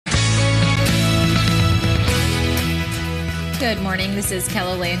Good morning. This is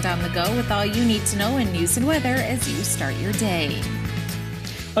KELOLAND on the go with all you need to know in news and weather as you start your day.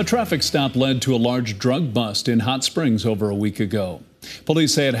 A traffic stop led to a large drug bust in Hot Springs over a week ago.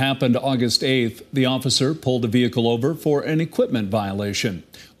 Police say it happened August 8th. The officer pulled a vehicle over for an equipment violation.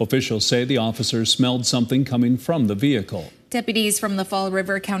 Officials say the officer smelled something coming from the vehicle. Deputies from the Fall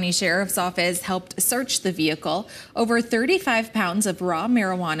River County Sheriff's Office helped search the vehicle. Over 35 pounds of raw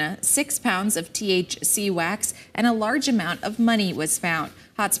marijuana, 6 pounds of THC wax, and a large amount of money was found.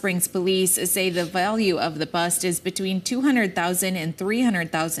 Hot Springs police say the value of the bust is between $200,000 and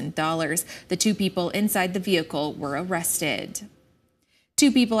 $300,000. The two people inside the vehicle were arrested.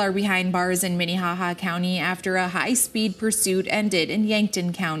 Two people are behind bars in Minnehaha County after a high-speed pursuit ended in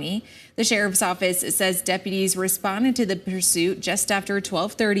Yankton County. The sheriff's office says deputies responded to the pursuit just after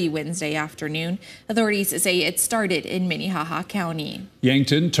 12:30 Wednesday afternoon. Authorities say it started in Minnehaha County.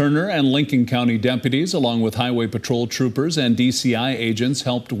 Yankton, Turner, and Lincoln County deputies, along with Highway Patrol troopers and DCI agents,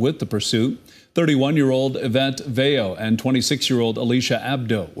 helped with the pursuit. 31-year-old Yvette Veo and 26-year-old Alicia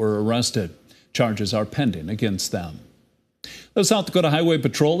Abdo were arrested. Charges are pending against them. The South Dakota Highway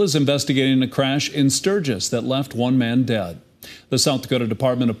Patrol is investigating a crash in Sturgis that left one man dead. The South Dakota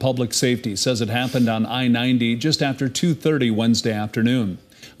Department of Public Safety says it happened on I-90 just after 2:30 Wednesday afternoon.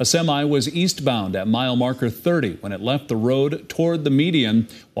 A semi was eastbound at mile marker 30 when it left the road toward the median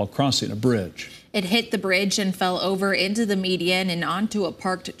while crossing a bridge. It hit the bridge and fell over into the median and onto a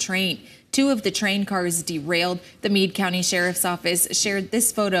parked train. Two of the train cars derailed. The Meade County Sheriff's Office shared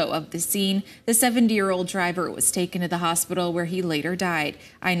this photo of the scene. The 70-year-old driver was taken to the hospital where he later died.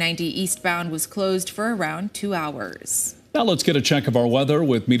 I-90 eastbound was closed for around 2 hours. Now let's get a check of our weather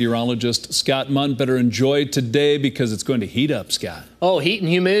with meteorologist Scott Mundt. Better enjoy today because it's going to heat up, Scott. Oh, heat and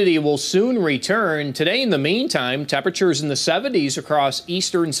humidity will soon return. Today, in the meantime, temperatures in the 70s across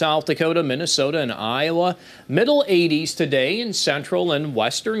eastern South Dakota, Minnesota, and Iowa. Middle 80s today in central and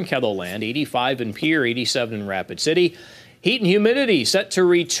western KELOLAND, 85 in Pierre, 87 in Rapid City. Heat and humidity set to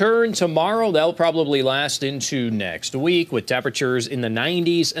return tomorrow. They'll probably last into next week with temperatures in the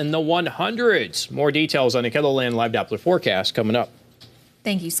 90s and the 100s. More details on the KELOLAND Live Doppler forecast coming up.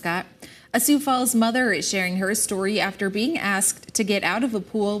 Thank you, Scott. A Sioux Falls mother is sharing her story after being asked to get out of a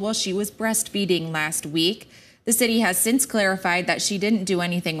pool while she was breastfeeding last week. The city has since clarified that she didn't do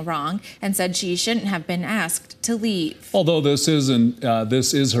anything wrong and said she shouldn't have been asked to leave. Although this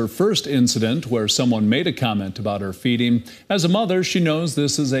is her first incident where someone made a comment about her feeding, as a mother, she knows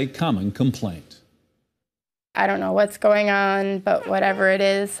this is a common complaint. I don't know what's going on, but whatever it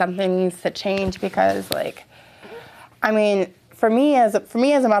is, something needs to change because, for me as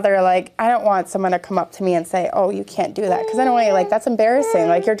a mother, I don't want someone to come up to me and say, "Oh, you can't do that," because in a way, that's embarrassing.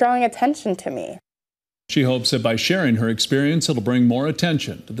 You're drawing attention to me. She hopes that by sharing her experience, it'll bring more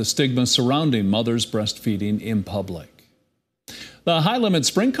attention to the stigma surrounding mothers breastfeeding in public. The High Limit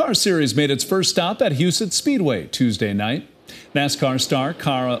Sprint Car Series made its first stop at Huset's Speedway Tuesday night. NASCAR star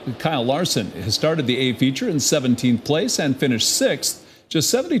Kyle Larson has started the A feature in 17th place and finished 6th, just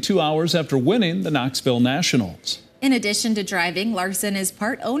 72 hours after winning the Knoxville Nationals. In addition to driving, Larson is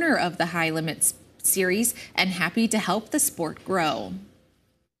part owner of the High Limit Series and happy to help the sport grow.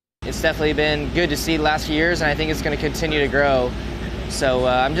 It's definitely been good to see the last few years, and I think it's going to continue to grow. So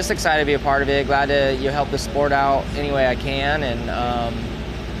I'm just excited to be a part of it. Glad to help the sport out any way I can, and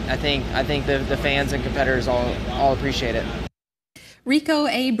I think the fans and competitors all appreciate it. Rico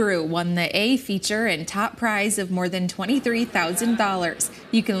Abreu won the A feature and top prize of more than $23,000.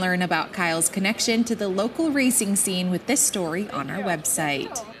 You can learn about Kyle's connection to the local racing scene with this story on our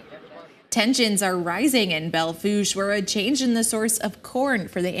website. Tensions are rising in Belle Fourche, where a change in the source of corn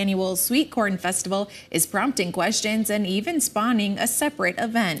for the annual Sweet Corn Festival is prompting questions and even spawning a separate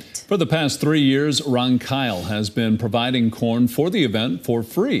event. For the past 3 years, Ron Kyle has been providing corn for the event for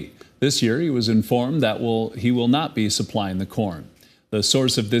free. This year, he was informed that he will not be supplying the corn. The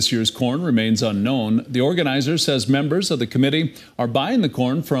source of this year's corn remains unknown. The organizer says members of the committee are buying the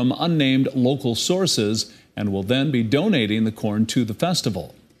corn from unnamed local sources and will then be donating the corn to the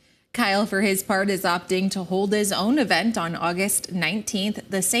festival. Kyle, for his part, is opting to hold his own event on August 19th,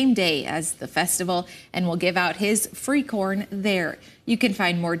 the same day as the festival, and will give out his free corn there. You can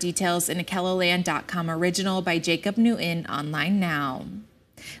find more details in a KELOLAND.com original by Jacob Newton online now.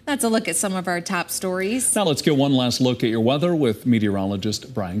 That's a look at some of our top stories. Now let's get one last look at your weather with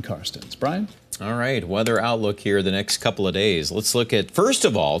meteorologist Brian Karstens. Brian? All right, weather outlook here the next couple of days. Let's look at, first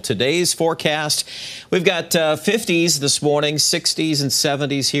of all, today's forecast. We've got 50s this morning, 60s and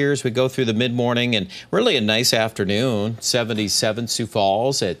 70s here as we go through the mid-morning, and really a nice afternoon. 77 Sioux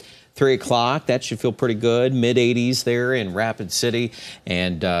Falls at 3 o'clock. That should feel pretty good. Mid-80s there in Rapid City,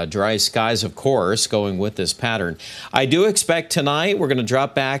 and dry skies, of course, going with this pattern. I do expect tonight we're going to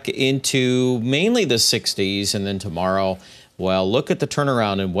drop back into mainly the 60s, and then tomorrow, well, look at the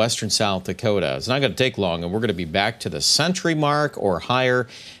turnaround in western South Dakota. It's not going to take long, and we're going to be back to the century mark or higher.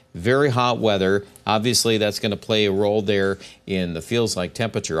 Very hot weather. Obviously, that's going to play a role there in the feels like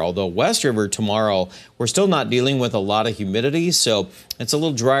temperature. Although West River tomorrow, we're still not dealing with a lot of humidity, so it's a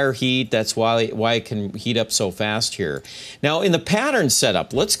little drier heat. That's why it can heat up so fast here. Now, in the pattern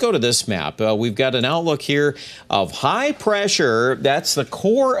setup, let's go to this map. We've got an outlook here of high pressure. That's the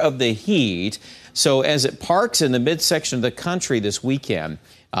core of the heat. So as it parks in the midsection of the country this weekend,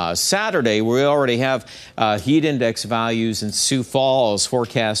 Saturday, we already have heat index values in Sioux Falls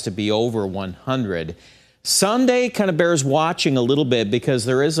forecast to be over 100. Sunday kind of bears watching a little bit because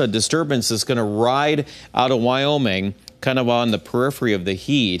there is a disturbance that's going to ride out of Wyoming, kind of on the periphery of the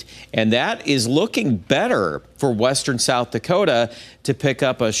heat, and that is looking better for western South Dakota to pick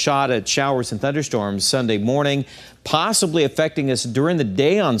up a shot at showers and thunderstorms Sunday morning, possibly affecting us during the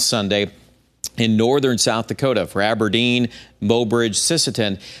day on Sunday in northern South Dakota for Aberdeen, Mobridge,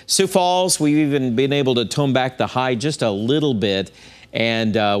 Sisseton. Sioux Falls, we've even been able to tone back the high just a little bit,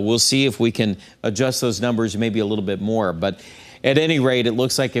 and we'll see if we can adjust those numbers maybe a little bit more. But at any rate, it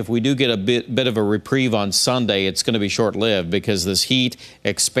looks like if we do get a bit of a reprieve on Sunday, it's going to be short-lived because this heat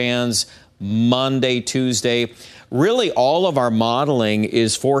expands Monday, Tuesday. Really, all of our modeling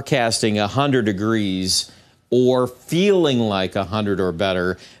is forecasting 100 degrees or feeling like 100 or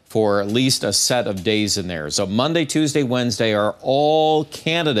better for at least a set of days in there. So Monday, Tuesday, Wednesday are all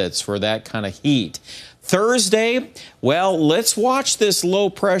candidates for that kind of heat. Thursday, well, let's watch this low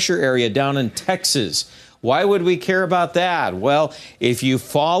pressure area down in Texas. Why would we care about that? Well, if you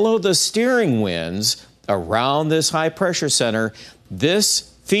follow the steering winds around this high pressure center,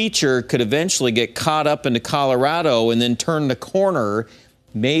 this feature could eventually get caught up into Colorado and then turn the corner.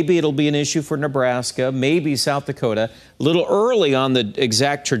 Maybe it'll be an issue for Nebraska, maybe South Dakota. A little early on the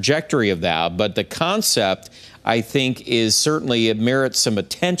exact trajectory of that, but the concept, I think, is certainly, it merits some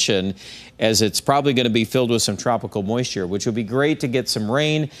attention as it's probably going to be filled with some tropical moisture, which would be great to get some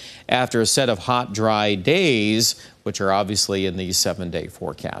rain after a set of hot, dry days, which are obviously in the 7-day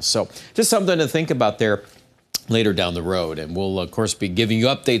forecast. So just something to think about there later down the road, and we'll of course be giving you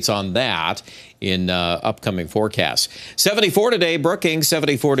updates on that in upcoming forecasts. 74 today, Brookings,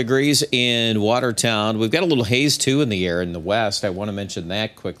 74 degrees in Watertown. We've got a little haze too in the air in the west. I want to mention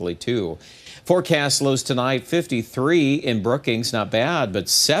that quickly too. Forecast lows tonight, 53 in Brookings, not bad, but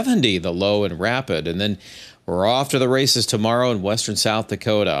 70 the low in Rapid. And then we're off to the races tomorrow in western South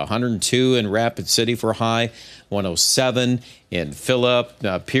Dakota. 102 in Rapid City for high, 107 in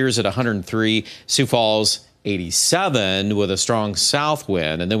Phillip, Pierce at 103, Sioux Falls 87 with a strong south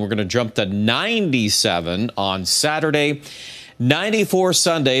wind. And then we're going to jump to 97 on Saturday. 94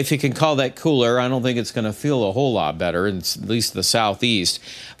 Sunday, if you can call that cooler. I don't think it's going to feel a whole lot better, at least the southeast.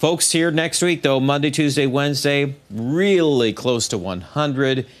 Folks, here next week, though, Monday, Tuesday, Wednesday, really close to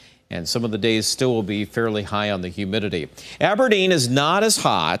 100. And some of the days still will be fairly high on the humidity. Aberdeen is not as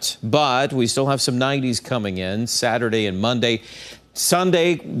hot, but we still have some 90s coming in Saturday and Monday.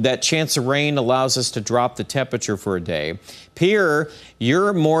 Sunday, that chance of rain allows us to drop the temperature for a day. Pierre,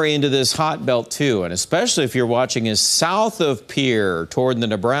 you're more into this hot belt too, and especially if you're watching is south of Pierre toward the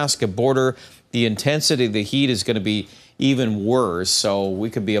Nebraska border, the intensity of the heat is going to be even worse, so we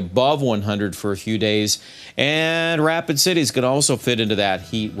could be above 100 for a few days. And Rapid City is going to also fit into that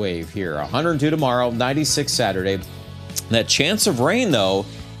heat wave here. 102 tomorrow, 96 Saturday. That chance of rain, though,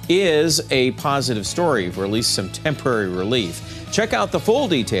 is a positive story for at least some temporary relief. Check out the full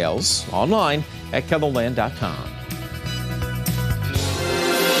details online at KENELLAND.com.